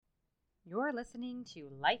You're listening to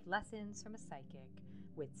Life Lessons from a Psychic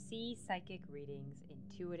with C Psychic Readings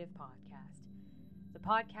Intuitive Podcast, the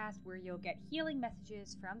podcast where you'll get healing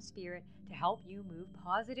messages from Spirit to help you move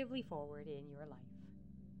positively forward in your life.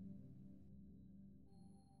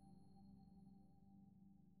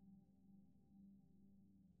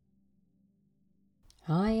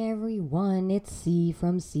 Hi everyone, it's C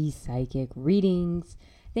from C Psychic Readings.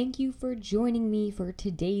 Thank you for joining me for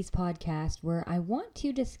today's podcast where I want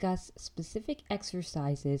to discuss specific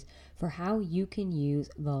exercises for how you can use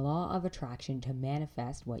the law of attraction to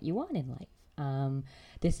manifest what you want in life.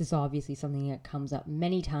 This is obviously something that comes up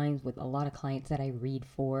many times with a lot of clients that I read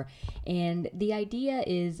for. And the idea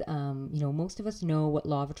is, most of us know what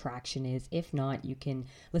law of attraction is. If not, you can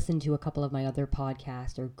listen to a couple of my other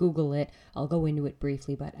podcasts or Google it. I'll go into it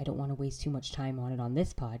briefly, but I don't want to waste too much time on it on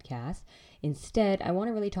this podcast. Instead, I want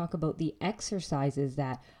to really talk about the exercises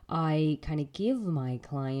that I kind of give my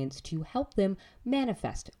clients to help them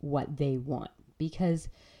manifest what they want. Because,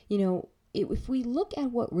 if we look at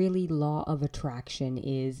what really law of attraction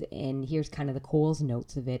is, and here's kind of the Coles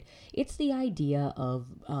notes of it, it's the idea of,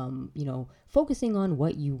 focusing on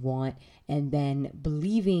what you want and then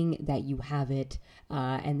believing that you have it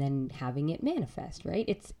and then having it manifest, right?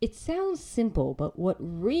 It sounds simple, but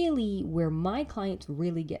where my clients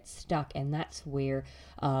really get stuck, and that's where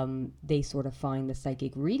they sort of find the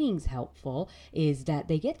psychic readings helpful, is that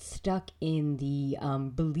they get stuck in the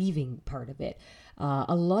believing part of it.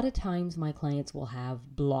 A lot of times my clients will have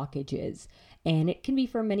blockages, and it can be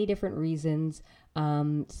for many different reasons.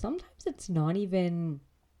 Sometimes it's not even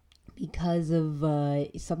because of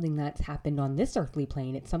something that's happened on this earthly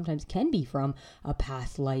plane. It sometimes can be from a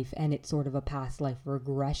past life, and it's sort of a past life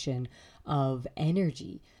regression of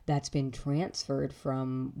energy that's been transferred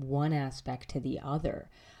from one aspect to the other.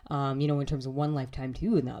 In terms of one lifetime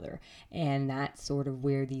to another. And that's sort of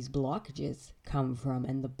where these blockages come from.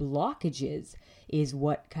 And the blockages is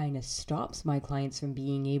what kind of stops my clients from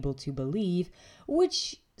being able to believe,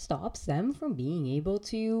 which stops them from being able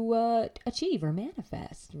to achieve or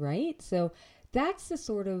manifest, right? So that's the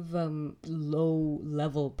sort of low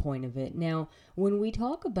level point of it. Now, when we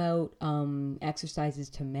talk about exercises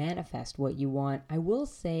to manifest what you want, I will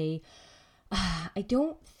say, I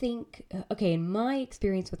don't think, in my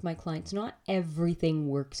experience with my clients, not everything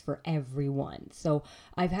works for everyone. So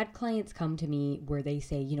I've had clients come to me where they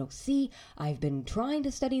say, see, I've been trying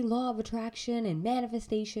to study law of attraction and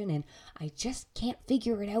manifestation, and I just can't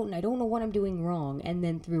figure it out, and I don't know what I'm doing wrong. And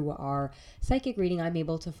then through our psychic reading, I'm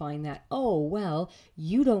able to find that,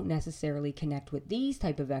 you don't necessarily connect with these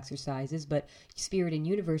type of exercises, but Spirit and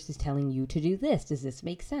Universe is telling you to do this. Does this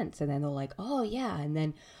make sense? And then they're like, oh yeah. And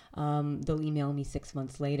then they'll email me 6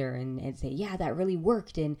 months later and say, yeah, that really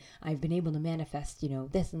worked, and I've been able to manifest,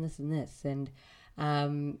 this and this and this. And,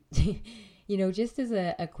 just as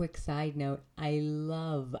a quick side note, I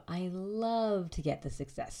love to get the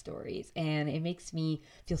success stories, and it makes me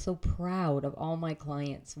feel so proud of all my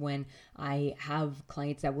clients when I have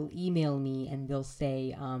clients that will email me and they'll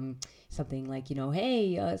say something like,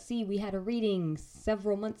 hey, see, we had a reading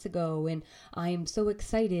several months ago, and I'm so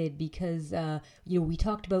excited because, we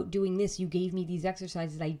talked about doing this. You gave me these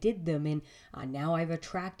exercises. I did them, and now I've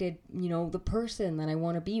attracted, the person that I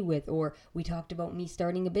want to be with. Or we talked about me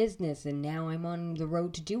starting a business, and now I'm on the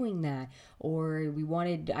road to doing that. Or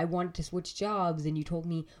I wanted to switch jobs, and you told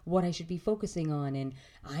me what I should be focusing on, and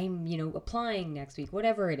I'm, applying next week,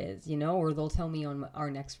 whatever it is, or they'll tell me on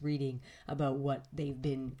our next reading about what they've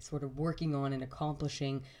been sort of working on and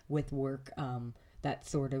accomplishing with work that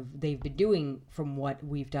sort of they've been doing from what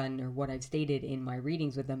we've done or what I've stated in my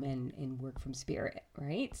readings with them and work from Spirit,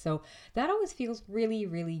 right? So that always feels really,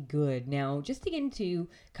 really good. Now, just to get into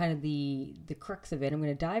kind of the crux of it, I'm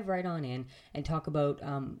going to dive right on in and talk about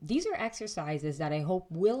these are exercises that I hope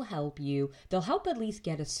will help you. They'll help at least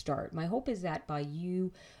get a start. My hope is that by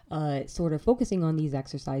you sort of focusing on these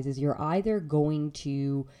exercises, you're either going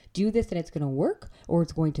to do this and it's going to work, or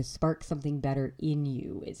it's going to spark something better in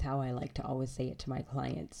you, is how I like to always say it to my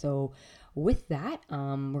clients. So with that,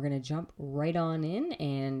 we're going to jump right on in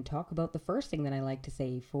and talk about the first thing that I like to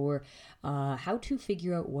say for how to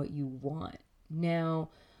figure out what you want. Now,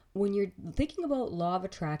 when you're thinking about law of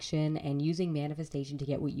attraction and using manifestation to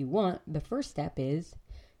get what you want, the first step is,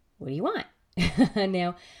 what do you want?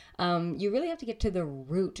 Now, you really have to get to the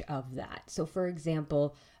root of that. So for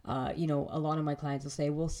example, a lot of my clients will say,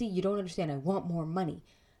 well, see, you don't understand. I want more money.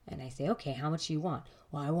 And I say, okay, how much do you want?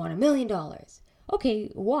 Well, I want $1 million. Okay,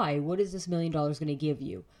 why? What is this $1 million going to give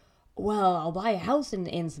you? Well, I'll buy a house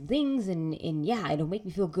and some things and yeah, it'll make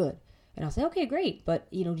me feel good. And I'll say, okay, great.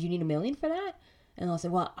 But, do you need $1 million for that? And they'll say,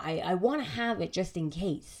 well, I want to have it just in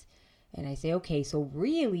case. And I say, okay, so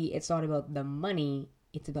really it's not about the money,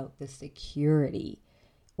 it's about the security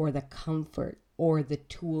or the comfort or the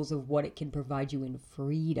tools of what it can provide you in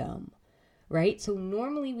freedom, right? So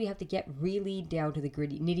normally we have to get really down to the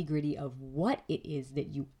nitty gritty of what it is that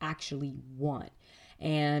you actually want.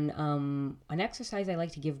 And an exercise I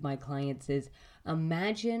like to give my clients is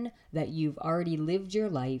imagine that you've already lived your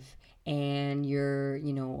life and you're,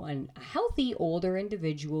 a healthy older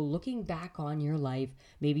individual looking back on your life.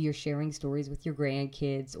 Maybe you're sharing stories with your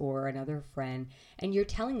grandkids or another friend, and you're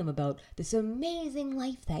telling them about this amazing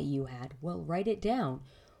life that you had. Well, write it down.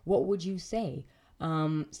 What would you say?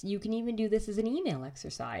 So you can even do this as an email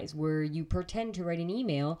exercise where you pretend to write an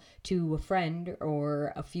email to a friend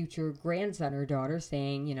or a future grandson or daughter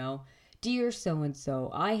saying, dear so-and-so,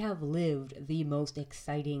 I have lived the most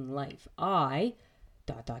exciting life. I ...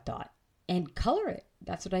 and color it.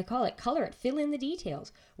 That's what I call it. Color it. Fill in the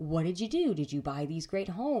details. What did you do? Did you buy these great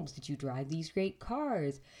homes? Did you drive these great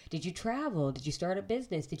cars? Did you travel? Did you start a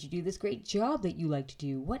business? Did you do this great job that you like to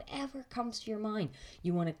do? Whatever comes to your mind.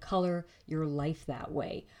 You want to color your life that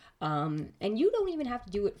way. And you don't even have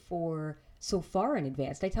to do it for so far in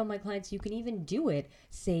advance. I tell my clients you can even do it,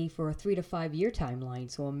 say, for a 3 to 5 year timeline.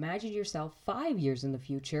 So imagine yourself 5 years in the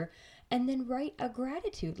future and then write a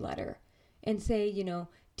gratitude letter and say,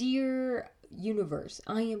 dear universe,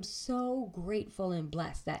 I am so grateful and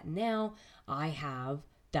blessed that now I have ...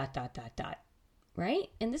 right?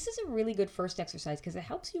 And this is a really good first exercise because it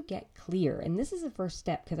helps you get clear. And this is the first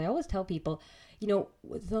step because I always tell people,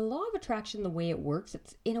 the law of attraction, the way it works,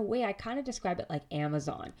 it's in a way I kind of describe it like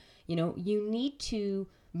Amazon. You need to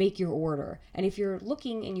make your order. And if you're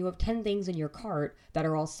looking and you have 10 things in your cart that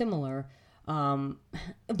are all similar,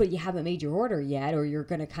 but you haven't made your order yet, or you're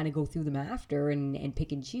going to kind of go through them after and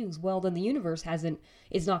pick and choose, well, then the universe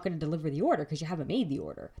is not going to deliver the order because you haven't made the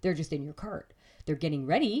order. They're just in your cart. They're getting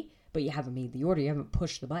ready, but you haven't made the order. You haven't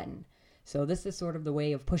pushed the button. So this is sort of the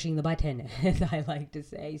way of pushing the button, as I like to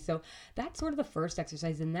say. So that's sort of the first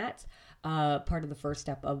exercise, and that's part of the first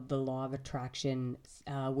step of the law of attraction,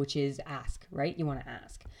 which is ask, right? You want to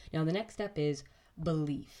ask. Now, the next step is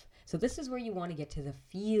belief. So this is where you want to get to the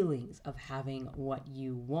feelings of having what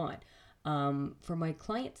you want. For my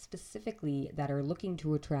clients specifically that are looking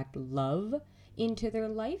to attract love into their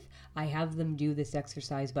life, I have them do this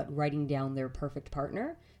exercise, but writing down their perfect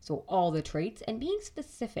partner. So all the traits and being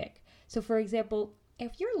specific. So for example,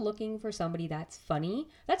 if you're looking for somebody that's funny,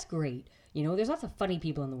 that's great. There's lots of funny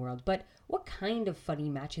people in the world, but what kind of funny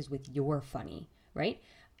matches with your funny, right?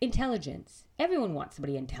 Intelligence. Everyone wants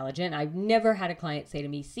somebody intelligent. I've never had a client say to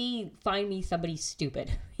me, find me somebody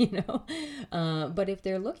stupid, But if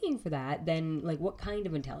they're looking for that, then what kind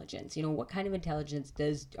of intelligence? What kind of intelligence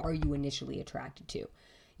are you initially attracted to?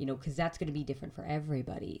 Because that's going to be different for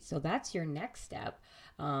everybody. So that's your next step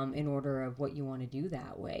in order of what you want to do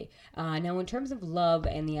that way. Now, in terms of love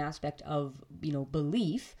and the aspect of,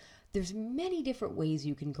 belief, there's many different ways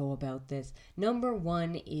you can go about this. Number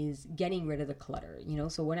one is getting rid of the clutter.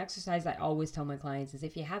 So one exercise I always tell my clients is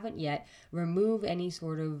if you haven't yet, remove any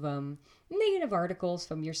sort of negative articles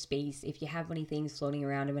from your space. If you have any things floating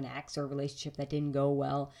around of an ex or relationship that didn't go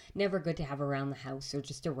well, never good to have around the house or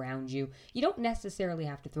just around you. You don't necessarily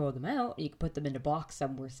have to throw them out. You can put them in a box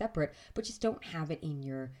somewhere separate, but just don't have it in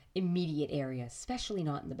your immediate area, especially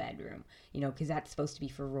not in the bedroom, because that's supposed to be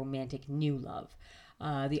for romantic new love.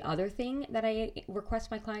 The other thing that I request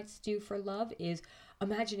my clients to do for love is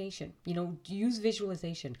imagination. Use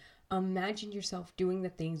visualization. Imagine yourself doing the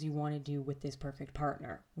things you want to do with this perfect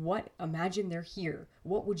partner. Imagine they're here.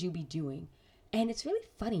 What would you be doing? And it's really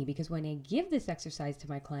funny because when I give this exercise to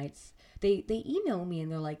my clients, they email me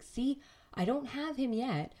and they're like, I don't have him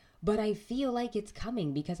yet, but I feel like it's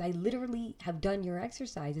coming because I literally have done your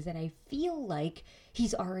exercises and I feel like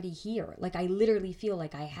he's already here. I literally feel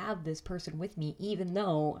like I have this person with me even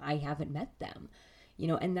though I haven't met them.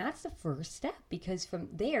 And that's the first step because from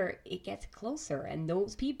there it gets closer and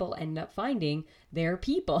those people end up finding their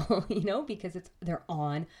people, because they're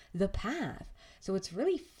on the path. So it's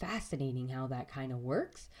really fascinating how that kind of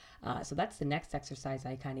works. So that's the next exercise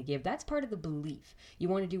I kind of give. That's part of the belief. You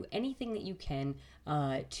want to do anything that you can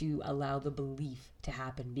to allow the belief to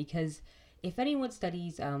happen because if anyone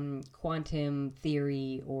studies quantum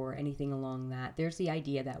theory or anything along that, there's the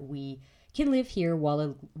idea that we can live here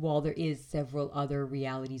while there is several other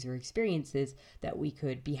realities or experiences that we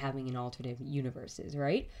could be having in alternate universes,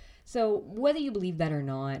 right? So whether you believe that or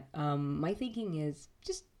not, my thinking is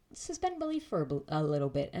just suspend belief for a little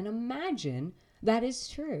bit and imagine that is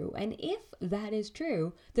true. And if that is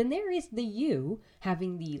true, then there is the you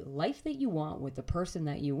having the life that you want with the person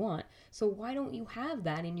that you want. So why don't you have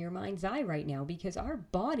that in your mind's eye right now? Because our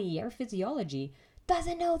body, our physiology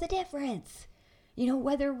doesn't know the difference.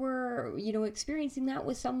 Whether we're, experiencing that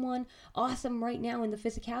with someone awesome right now in the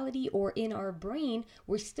physicality or in our brain,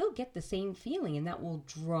 we still get the same feeling, and that will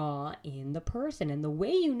draw in the person. And the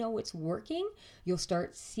way you know it's working, you'll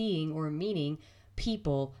start seeing or meeting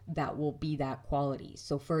people that will be that quality.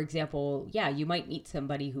 So for example, you might meet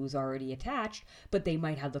somebody who's already attached, but they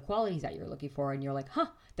might have the qualities that you're looking for, and you're like,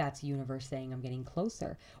 that's universe saying I'm getting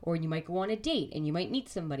closer. Or you might go on a date and you might meet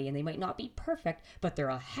somebody and they might not be perfect, but they're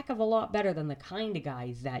a heck of a lot better than the kind of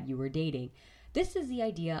guys that you were dating. This is the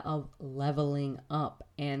idea of leveling up,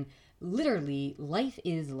 and literally life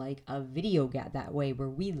is like a video game that way, where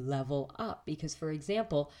we level up. Because for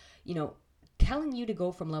example, telling you to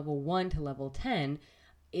go from level 1 to level 10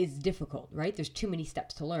 is difficult, right? There's too many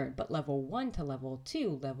steps to learn. But level 1 to level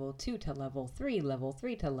 2, level 2 to level 3, level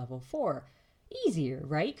 3 to level 4, easier,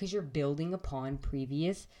 right? Because you're building upon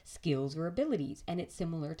previous skills or abilities. And it's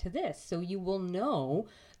similar to this. So you will know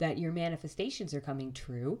that your manifestations are coming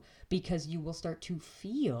true because you will start to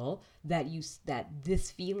feel that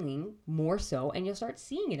this feeling more so, and you'll start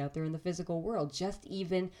seeing it out there in the physical world, just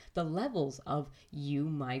even the levels of you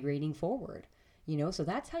migrating forward. So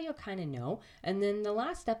that's how you'll kind of know. And then the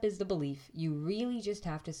last step is the belief. You really just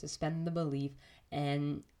have to suspend the belief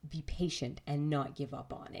and be patient and not give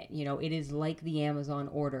up on it. It is like the Amazon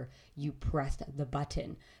order. You pressed the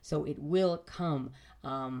button, so it will come.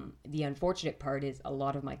 The unfortunate part is a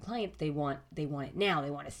lot of my clients, they want it now.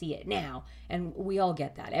 They want to see it now. And we all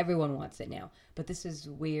get that. Everyone wants it now. But this is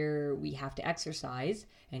where we have to exercise.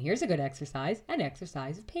 And here's a good exercise, an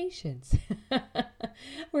exercise of patience.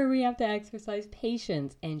 Where we have to exercise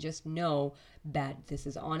patience and just know that this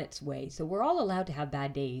is on its way. So we're all allowed to have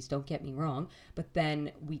bad days, don't get me wrong, but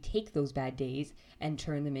then we take those bad days and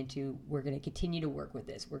turn them into, we're going to continue to work with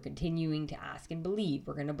this. We're continuing to ask and believe.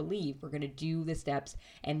 We're going to believe. We're going to do the steps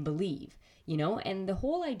and believe, and the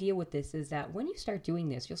whole idea with this is that when you start doing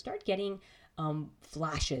this, you'll start getting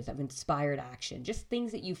flashes of inspired action, just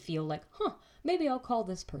things that you feel like, maybe I'll call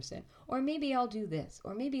this person, or maybe I'll do this,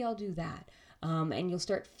 or maybe I'll do that. And you'll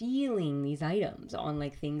start feeling these items on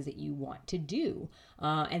like things that you want to do.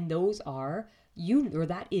 And those are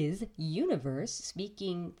that is universe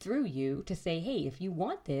speaking through you to say, hey, if you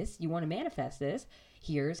want this, you want to manifest this,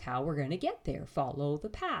 here's how we're going to get there. Follow the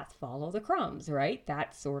path, follow the crumbs, right?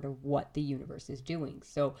 That's sort of what the universe is doing.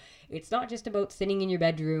 So it's not just about sitting in your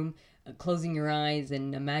bedroom, closing your eyes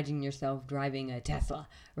and imagining yourself driving a Tesla,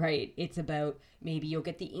 right? It's about maybe you'll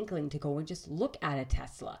get the inkling to go and just look at a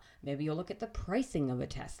Tesla. Maybe you'll look at the pricing of a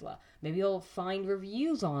Tesla. Maybe you'll find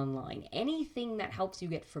reviews online, anything that helps you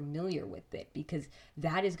get familiar with it, because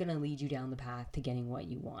that is going to lead you down the path to getting what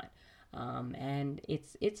you want. And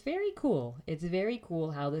it's very cool. It's very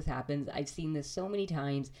cool how this happens. I've seen this so many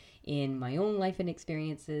times in my own life and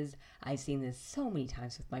experiences. I've seen this so many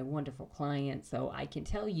times with my wonderful clients. So I can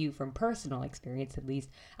tell you from personal experience, at least,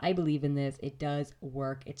 I believe in this. It does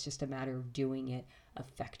work. It's just a matter of doing it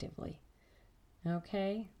effectively.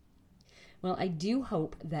 Okay. Well, I do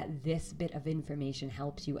hope that this bit of information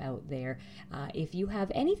helps you out there. If you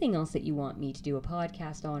have anything else that you want me to do a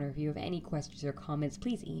podcast on, or if you have any questions or comments,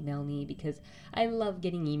 please email me, because I love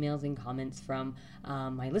getting emails and comments from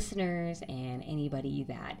my listeners and anybody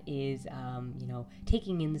that is,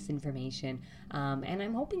 taking in this information. And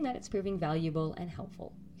I'm hoping that it's proving valuable and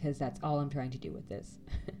helpful, because that's all I'm trying to do with this.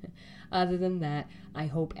 Other than that, I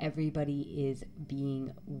hope everybody is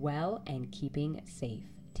being well and keeping safe.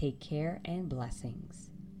 Take care and blessings.